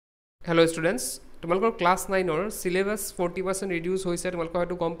Hello students, তোমালোকৰ class 9 or syllabus 40% reduce হৈছে তোমালোকৰ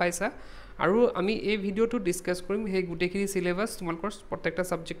হয়তো গম পাইছা আৰু আমি এই ভিডিওটো ডিসকাস কৰিম হে গুটেখিনি syllabus তোমালোকৰ প্ৰত্যেকটা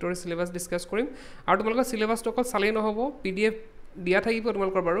সাবজেক্টৰ syllabus ডিসকাস কৰিম আৰু তোমালোকৰ syllabus টো অকল চালেই নহব pdf দিয়া থাকিব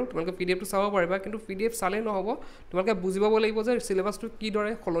তোমালোকৰ বাৰু তোমালোকে pdf টো চাব পাৰিবা কিন্তু pdf চালেই নহব তোমালোকে বুজিব লাগিব যে syllabus টো কি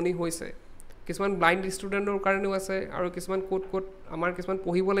দৰে খলনি হৈছে কিছুমান ব্লাইন্ড ষ্টুডেন্টৰ কাৰণেও আছে আৰু কিছুমান কোড আমাৰ কিছুমান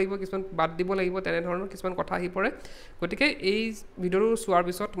পঢ়িব লাগিব কিছুমান বাদ দিব লাগিব তেনে ধৰণৰ কিছুমান কথা আহি পৰে গতিকে এই ভিডিওটো চোৱাৰ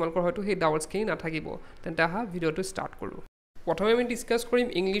পিছত তোমালোকৰ হয়তো সেই ডাউটছ খিনি নাথাকিব তেন্তে আহা ভিডিওটো ষ্টাৰ্ট কৰো প্ৰথমে আমি ডিসকাস কৰিম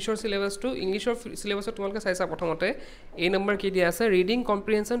ইংলিশৰ সিলেবাসটো ইংলিশৰ সিলেবাসত তোমালোকে চাইছা প্ৰথমতে এই নম্বৰ কি দিয়া আছে ৰিডিং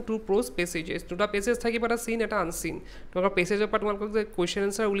কম্প্ৰিহেনশন টু প্ৰোজ পেছেজেস দুটা পেছেজ থাকিব এটা সিন এটা আনসিন তোমালোকৰ পেছেজৰ পৰা তোমালোকক যে কোৱেশ্চন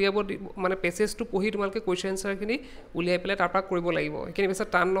আনসাৰ উলিয়াব মানে পেছেজটো পঢ়ি তোমালোকে কোৱেশ্চন আনসাৰখিনি উলিয়াই পেলাই তাৰ পৰা কৰিব লাগিব এখিনি বেছি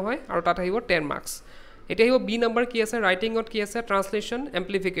টান নহয় আৰু তাত আহিব 10 মাৰ্কস এটা আহিব বি নম্বৰ কি আছে ৰাইটিংত কি আছে ট্ৰান্সলেচন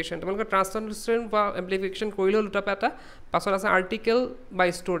এমপ্লিফিকেশন তোমালোকে ট্ৰান্সলেচন বা এমপ্লিফিকেশন কৰিলে দুটা পাটা পাছত আছে আৰ্টিকেল বা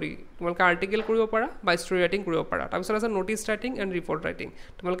ষ্টৰী তোমালোকে আৰ্টিকেল কৰিব পাৰা বা ষ্টৰী ৰাইটিং কৰিব পাৰা তাৰপিছত আছে notice writing and report writing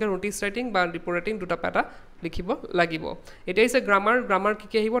তোমালোকে নোটিছ ৰাইটিং বা ৰিপৰ্ট ৰাইটিং দুটা পাটা লিখিব লাগিব এটা আছে গ্ৰামাৰ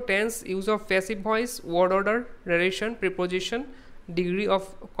কি আহিব tense use of passive voice word order ৰেলেশন প্ৰিপজিশন degree of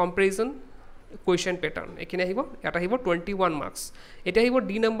comparison question pattern এখানে আহিব এটা আহিব 21 মাৰ্কস এটা আহিব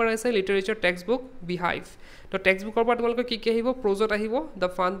ডি নম্বৰ আছে লিটাৰেচাৰ টেক্সট বুক বিহাইভ তো টেক্সট বুকৰ পৰা তোমালোকে কি আহিব প্ৰজত আহিব the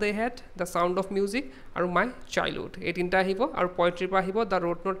fun De head the sound of music আৰু মাই চাইল্ডহুড এই তিনটা আহিব আৰু পোয়েট্ৰি পৰা আহিব the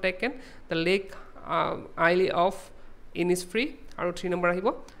road not taken the lake আইলি অফ ইনিসফ্ৰী আৰু 3 নম্বৰ আহিব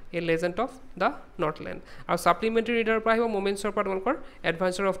এ লেজেন্ড অফ দ্য নৰ্থলেণ্ড আৰু সাপ্লিমেন্টাৰী ৰিডাৰ পৰা আহিব মোমেন্টছৰ পৰা তোমালোকৰ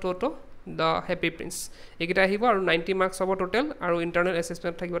এডভান্সাৰ of toto the happy prince ekita ahibo aru 90 marks hobo total aru internal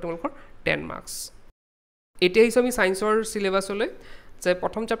assessment thakibo tomolkor 10 marks eta his ami science or syllabus ole je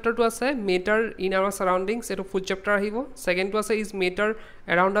prothom chapter tu ase matter in our surroundings etu full chapter ahibo second tu ase is matter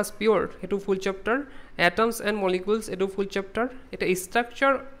around us pure etu full chapter atoms and molecules etu full chapter eta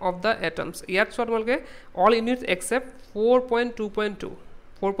structure of the atoms yat so tomolke all units except 4.2.2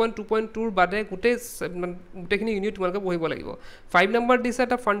 4.2.2 বাদে গুটেখিনি unit তোমালোকে পঢ়িব লাগিব 5 number দিছে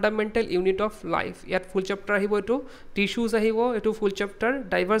এটা fundamental unit of life ইয়াত ফুল chapter আহিব এটো tissues আহিব এটো ফুল চেপ্টাৰ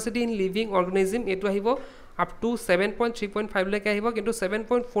ডাইভাৰ্সিটি ইন লিভিং অৰ্গানিজম এটো আহিব আপ টু 7.3.5 লৈকে আহিব কিন্তু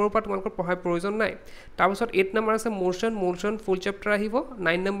 7.4 পৰা তোমালোকৰ পঢ়াৰ প্ৰয়োজন নাই তাৰপিছত 8 নম্বৰ আছে মোশন ফুল চেপ্টাৰ আহিব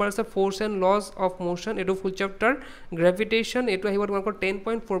 9 নম্বৰ আছে force and lodge of motion এটো ফুল চেপ্টাৰ গ্ৰেভিটেশন এটো আহিব তোমালোকৰ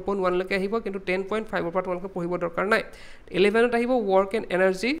 10.4.1 লৈকে আহিব কিন্তু 10.5 পৰা তোমালোকে পঢ়িব দৰকাৰ নাই 11ত আহিব ওয়াৰ্ক এণ্ড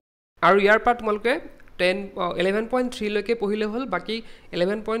এনাৰ্জি আৰু ইয়াৰ পৰা তোমালোকে 11.3 লৈকে পঢ়িলে হল বাকি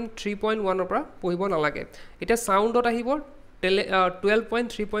 11.3.1 পৰা পঢ়িব নালাগে এটা সাউন্ডত আহিব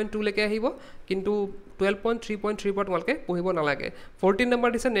 12.3.2 লৈকে আহিব কিন্তু 12.3.3 পৰা তোমালোকে পঢ়িব নালাগে 14 নম্বৰ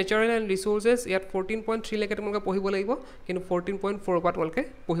দিছে নেচাৰেল এণ্ড ৰিসোৰ্সেস ইয়াত 14.3 লৈকে তোমালোকে পঢ়িব লাগিব কিন্তু 14.4 পৰা তোমালোকে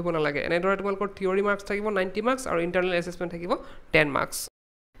পঢ়িব নালাগে এনেদৰে তোমালোকৰ থিওৰি মাৰ্কস থাকিব 90 মাৰ্কস আৰু ইন্টাৰনেল এসেসমেন্ট থাকিব 10 মাৰ্কস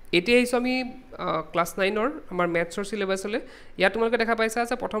এতিয়া হিছো আমি ক্লাস 9 ৰ আমাৰ ম্যাথছৰ সিলেবাস হলে ইয়াত তোমালোকে দেখা পাইছা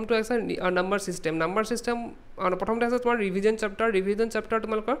আছে প্ৰথমটো আছে নম্বৰ সিস্টেম প্ৰথমটো আছে তোমাৰ ৰিভিজন চেপ্টাৰ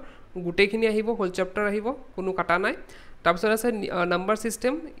তোমালোকৰ গুটেখিনি আহিব হোল চেপ্টাৰ আহিব কোনো কাটা নাই তাৰপিছত আছে নম্বৰ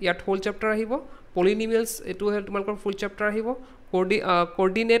সিস্টেম ইয়াত হোল চেপ্টাৰ আহিব পলিনোমিয়েলস এটো হে তোমালোকৰ ফুল চেপ্টাৰ আহিব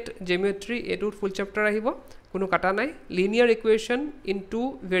কোঅৰ্ডিনেট জিওমেট্ৰি এটো ফুল চেপ্টাৰ আহিব কোনো কাটা নাই লিনিয়াৰ ইকুৱেশন ইন টু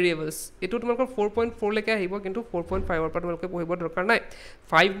ভেৰিয়েবলস এটো তোমালোকৰ 4.4 লৈকে আহিব কিন্তু 4.5 ৰ পৰা তোমালোকে পঢ়িব দৰকাৰ নাই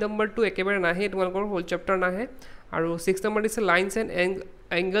 5 নম্বৰটো একেবাৰে নাহে তোমালোকৰ হোল চেপ্টাৰ নাহে আৰু 6 নম্বৰ দিছে লাইনস এণ্ড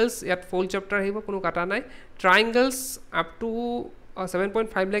এংগলস ইয়াত ফুল চেপ্টাৰ আহিব কোনো কাটা নাই ট্ৰায়াঙ্গলস আপ টু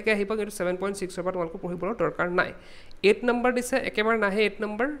 7.5 লৈকে আহিব কিন্তু 7.6 ৰ পৰা তোমালোকে পঢ়িব দৰকাৰ নাই 8 নম্বৰ দিছে একেবাৰে নাহে 8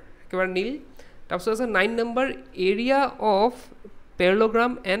 নম্বৰ একেবাৰে নীল তাৰপিছত আছে 9 number area of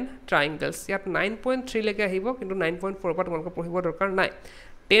parallelogram and triangles ইয়াত 9.3 লৈকে আহিব কিন্তু 9.4 পৰা তোমালোকে পঢ়িব দৰকাৰ নাই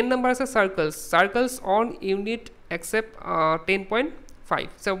 10 নম্বৰ আছে circles on unit except 10.5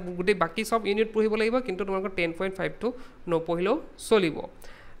 so গুটি বাকি সব ইউনিট পঢ়িব লাগিব কিন্তু তোমালোকৰ 10.5 টো নপঢ়িলেও চলিব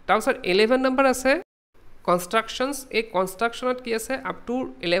তাৰপিছত 11 নম্বৰ আছে কনস্ট্ৰাকশনস এই কনস্ট্ৰাকশনত কি আছে আপ টু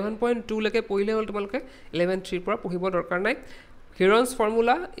 11.2 লৈকে পঢ়িলে হল তোমালোকে 11.3 পৰা পঢ়িব দৰকাৰ নাই Heron's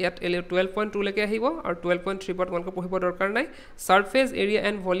formula yet 12.2 লৈকে আহিব আৰু 12.3 পৰা তোমালোকে পঢ়িব দৰকাৰ নাই সাৰফেস এৰিয়া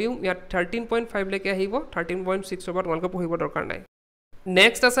এণ্ড ভলিউম ইয়াত 13.5 লৈকে আহিব 13.6 পৰা তোমালোকে পঢ়িব দৰকাৰ নাই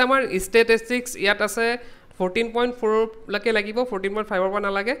নেক্সট আছে আমাৰ ষ্টেটিষ্টিক্স ইয়াত আছে 14.4 লৈকে লাগিব 14.5 পৰা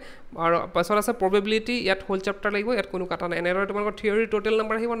নালাগে আৰু পাছত আছে প্ৰবাবিলিটি ইয়াত হোল চেপ্টাৰ লাগিব ইয়াত কোনো কাটা নাই এনেদৰে তোমালোকৰ থিওৰি টোটাল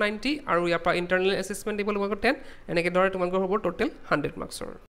নম্বৰ আহিব 90 আৰু ইয়াৰ পৰা ইন্টাৰনেল এসেসমেন্ট দিব তোমালোকৰ 10 এনেকে দৰে তোমালোকৰ হ'ব টোটাল 100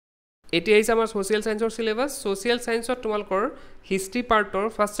 মাৰ্কছৰ এটি আছে আমাৰ সোশিয়াল সায়েন্সৰ সিলেবাস সোশিয়াল সায়েন্সত তোমালোকৰ হিষ্ট্ৰি পাৰ্টৰ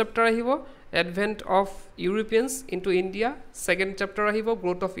ফাৰ্স্ট চেপ্টাৰ আহিব advent of ইউৰোপিয়ানস into India second chapter আহিব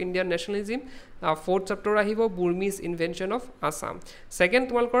growth of Indian নেশনালিজম fourth chapter আহিব বুৰ্মিজ ইনভেনশন অফ আসাম সেকেন্ড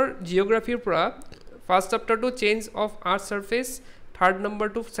তোমালোকৰ জিওগ্ৰাফিৰ পৰা first chapter to change of earth surface third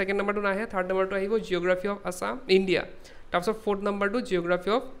নম্বৰটো ছেকেণ্ড নম্বৰটো নাহে থাৰ্ড নম্বৰটো আহিব জিঅ'গ্ৰাফি অফ আছাম ইণ্ডিয়া তাৰপিছত ফ'ৰ্থ নম্বৰটো জিঅ'গ্ৰাফি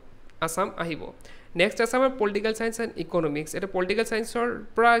অফ আছাম আহিব নেক্সট আছে আমাৰ পলিটিকেল চায়েন্স এণ্ড ইকনমিক্স এটা পলিটিকেল চায়েন্সৰ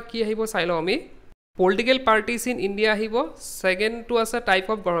পৰা কি আহিব চাই লওঁ আমি পলিটিকেল পাৰ্টিজ ইন ইণ্ডিয়া আহিব ছেকেণ্ডটো আছে টাইপ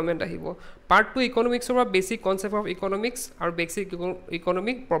অফ গভৰ্ণমেণ্ট আহিব পাৰ্ট 2 ইকনমিক্সৰ পৰা বেছিক কনচেপ্ট অফ ইকনমিক্স আৰু বেছিক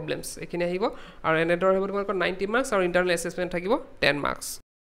ইকনমিক প্ৰব্লেমছ এইখিনি আহিব আৰু এনেদৰে আহিব তোমালোকৰ 90 মাৰ্কছ আৰু ইণ্টাৰনেল এছেছমেণ্ট থাকিব 10 মাৰ্কছ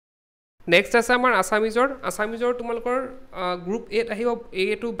নেক্সট আছে আমাৰ আছামিজৰ তোমালোকৰ গ্ৰুপ 8 আহিব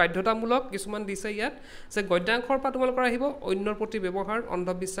এইটো বাধ্যতামূলক কিছুমান দিছে ইয়াত যে গদ্যাংশৰ পৰা তোমালোকৰ আহিব অন্যৰ প্ৰতি ব্যৱহাৰ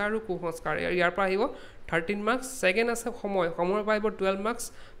অন্ধবিশ্বাস আৰু কুসংস্কাৰ ইয়াৰ পৰা আহিব 13 মাৰ্কছ ছেকেণ্ড আছে সময়ৰ পৰা আহিব 12 মাৰ্কছ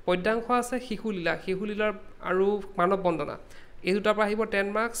পদ্যাংশ আছে শিশুলীলাৰ আৰু মানৱ বন্দনা এই দুটাৰ পৰা আহিব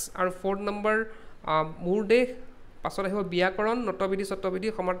 10 মাৰ্কছ আৰু 4th নম্বৰ মূৰ দেশ পাছত আহিব ব্যাকৰণ নটবিধি সত্যবিধি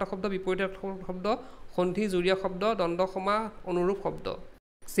সমাৰ্থক শব্দ বিপৰীত শব্দ সন্ধি জুৰীয়া শব্দ দ্বন্দ্ব সমা অনুৰূপ শব্দ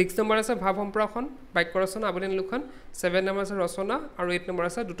 6 নম্বৰ আছে ভাৱ সম্প্ৰসাৰণ বাক্য ৰচনা আবৃত্তি লিখন 7 নম্বৰ আছে ৰচনা আৰু 8 নম্বৰ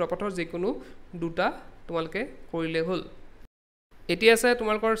আছে দুটা পথৰ যিকোনো দুটা তোমালোকে কৰিলে হ'ল এতিয়া আছে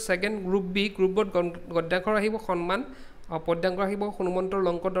তোমালোকৰ সেকেন্ড গ্ৰুপ বি গ্ৰুপত গদ্যাংশৰ আহিব সন্মান পদ্যাংশ আহিব হনুমন্তৰ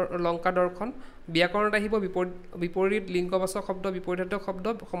লংকা দৰ্শন ব্যাকৰণত আহিব বিপৰীত লিংগবাচক শব্দ বিপৰীত শব্দ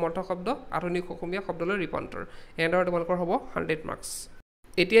সমৰ্থক শব্দ আধুনিক অসমীয়া শব্দলৈ ৰূপান্তৰ এনেদৰে তোমালোকৰ হ'ব 100 মাৰ্কছ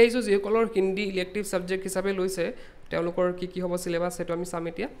এতিয়া আহিছো যিসকলৰ হিন্দী ইলেক্টিভ সাবজেক্ট হিচাপে লৈছে তেওঁলোকৰ কি হ'ব সিলেবাস সেটো আমি চাম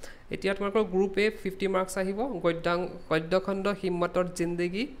এতিয়া তোমালোকৰ গ্ৰুপ এ 50 মাৰ্কছ আহিব গদ্যখণ্ড হিম্মতৰ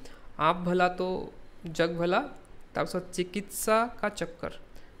জিন্দগী আপ ভলা তো জগ ভলা তাৰপিছত চিকিৎসা কা চক্কৰ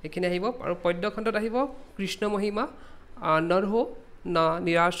এখিনি আহিব আৰু পদ্যখণ্ডত আহিব কৃষ্ণ মহিমা नर हो ना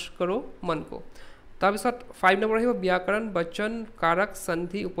निराश करो मन को তাৰপিছত 5 নম্বৰ আহিব ব্যাকৰণ বচন কাৰক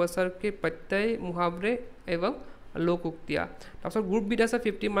সন্ধি উপসৰ্গ के प्रत्यय मुहावरे एवं लोक उक्तिया তাৰপিছত গ্ৰুপ বি আছে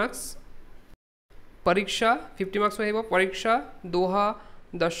 50 মাৰ্কছ পৰীক্ষা 50 মাৰ্কছ আহিব পৰীক্ষা দোহা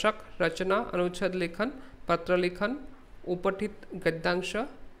দশক ৰচনা অনুচ্ছেদ লেখন পত্ৰ লেখন উপঠিত গদ্যাংশ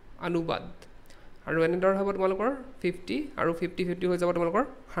অনুবাদ আৰু এনেদৰে হ'ব তোমালোকৰ 50 আৰু 50 হৈ যাব তোমালোকৰ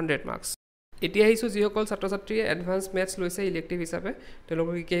 100 মাৰ্কছ এতিয়া আহিছো যিসকল ছাত্ৰ ছাত্ৰীয়ে এডভান্স মেথছ লৈছে ইলেক্টিভ হিচাপে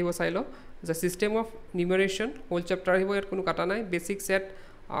তেওঁলোকৰ কি আহিব চাই লও যে সিস্টেম অফ নিউমেৰেশ্যন হোল চেপ্টাৰ আহিব ইয়াত কোনো কাটা নাই বেসিক সেট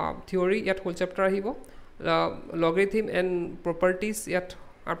থিওৰি ইয়াত হোল চেপ্টাৰ আহিব লগাৰিথম এণ্ড প্ৰপাৰ্টিজ ইয়াত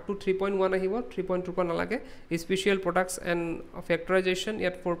আপ টু 3.1 আহিব 3.2 পৰা নালাগে স্পেশাল প্ৰডাক্টছ এণ্ড ফেক্টৰাইজেশ্যন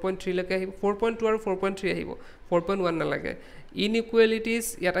ইয়াত 4.3 লৈকে আহিব 4.2 আৰু 4.3 আহিব 4.1 নালাগে ইনইকুৱেলিটিজ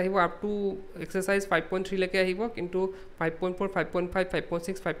ইয়াত আহিব আপ টু এক্সাৰসাইজ 5.3 লৈকে আহিব কিন্তু 5.4 5.5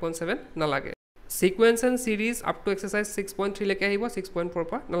 5.6 5.7 নালাগে sequence and সিৰিজ up to exercise 6.3 লৈকে আহিব 6.4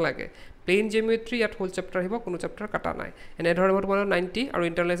 পৰা নালাগে প্লেন জিওমেট্ৰি ইয়াত হোল চেপ্টাৰ আহিব কোনো চেপ্টাৰ কাটা নাই এনে ধৰণৰ তোমালোকৰ 90 আৰু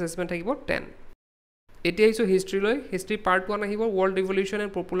ইন্টাৰনেল এছেছমেন্ট থাকিব 10 এতিয়া আহিছো হিষ্ট্ৰী পাৰ্ট 1 আহিব world ৰিভলিউশন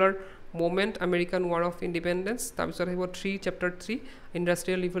and popular movement American war of independence তাৰপিছত আহিব 3 চেপ্টাৰ 3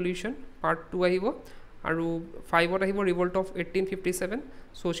 ইন্ডাষ্ট্ৰিয়েল ৰিভলিউশন পাৰ্ট 2 আহিব আৰু 5ত আহিব revolt of 1857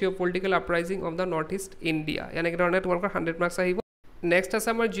 socio political uprising of the north east India এনেকৈ ধৰণে তোমালোকৰ 100 মাৰ্কছ আহিব নেক্সট আছে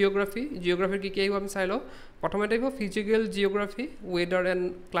আমাৰ জিওগ্ৰাফিৰ কি আহিব আমি চাই লও প্ৰথমতে আহিব ফিজিক্যাল জিওগ্ৰাফি ওয়েদাৰ এণ্ড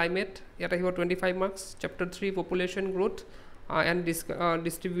ক্লাইমেট ইয়াত আহিব 25 marks chapter 3 population growth and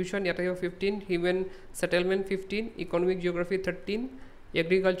distribution ইয়াত আহিব 15 human settlement 15 economic geography 13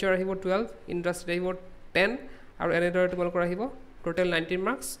 agriculture আহিব 12 industry আহিব 10 আৰু এনেদৰে তোমালোকৰ আহিব টোটাল 19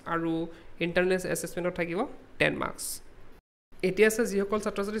 মাৰ্কছ আৰু ইন্টাৰনেল এছেছমেন্টত থাকিব 10 মাৰ্কছ এতিয়া আছে যিসকল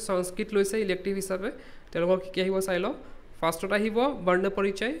ছাত্ৰ ছাত্ৰী সংস্কৃত লৈছে ইলেক্টিভ হিচাপে তেওঁলোকৰ কি আহিব চাই লও ফাৰ্ষ্টত আহিব বৰ্ণ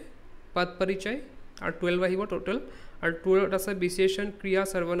পৰিচয় পদ পৰিচয় আৰু 12 আহিব টোটাল আৰু 12ত আছে বিশেষণ ক্ৰিয়া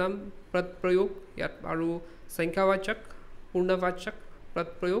সৰ্বনাম পদ প্ৰয়োগ ইয়াত আৰু সংখ্যাবাচক पूर्णवाचक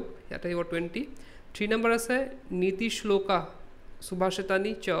प्रयोग ইয়াত আহিব 20 3 নম্বৰ আছে নীতি শ্লোকা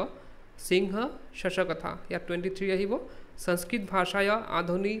সুভাষিতানি চ সিংহ শশকথা ইয়াত 23 আহিব সংস্কৃত ভাষায়া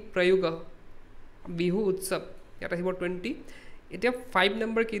আধুনিক প্ৰয়োগ বিহু উৎসৱ ইয়াত আহিব 20 এতিয়া 5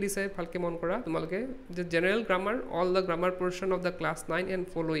 নম্বৰ কি দিছে ভালকে মন কৰা তোমালোকে যে general grammar all the grammar portion of the class 9 and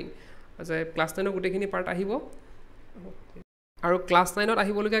following যে ক্লাস 9 ৰ গুটেখিনি পাৰ্ট আহিব আৰু ক্লাস 9 ত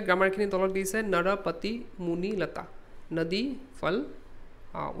আহিবলগীয়া গ্ৰামাৰখিনি তলত দিছে নৰপতি মুনি লতা नदी फल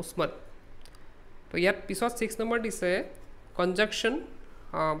उस्मत तो यात पिছত 6 নম্বৰ দিছে কনজাংশন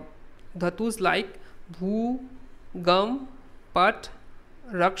ধাতুজ লাইক ভূ গম পট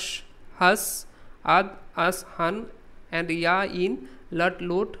ৰক্ষ হস আদ আস হান এণ্ড ইয়া in lot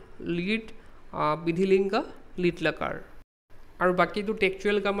note lead বিধিলিংগ Litt locker আৰু বাকিটো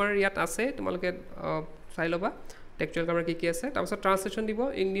টেক্সচুৱেল গ্ৰামাৰ ইয়াত আছে তোমালোকে চাই লবা টেক্সচুৱেল গ্ৰামাৰ কি আছে তাৰপিছত ট্ৰান্সলেচন দিব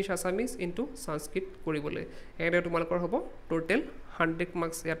ইংলিশ আসামিজ ইনটু সংস্কৃত কৰিবলৈ এনে তোমালোকৰ হ'ব টোটাল 100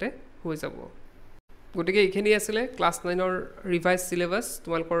 মাৰ্কছ ইয়াতে হৈ যাব গতিকে এইখিনি আছিল ক্লাস 9 ৰ ৰিভাইজ সিলেবাস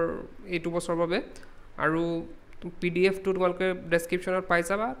তোমালোকৰ এইটো বছৰৰ বাবে আৰু পিডিএফ টো তোমালোকে ডেসক্ৰিপচনত পাই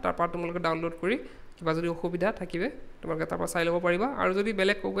যাবা তাৰ পৰা তোমালোকে ডাউনলোড কৰি কিবা যদি অসুবিধা থাকিবে তোমালোকে তাৰ পৰা চাই ল'ব পাৰিবা আৰু যদি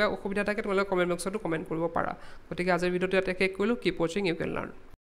বেলেগ অসুবিধা থাকে তোমালোকে কমেণ্ট বক্সতো কমেণ্ট কৰিব পাৰা গতিকে আজিৰ ভিডিঅ'টো ইয়াতে শেষ কৰিলোঁ কিপ ৱাচিং ইউ কেন লাৰ্ণ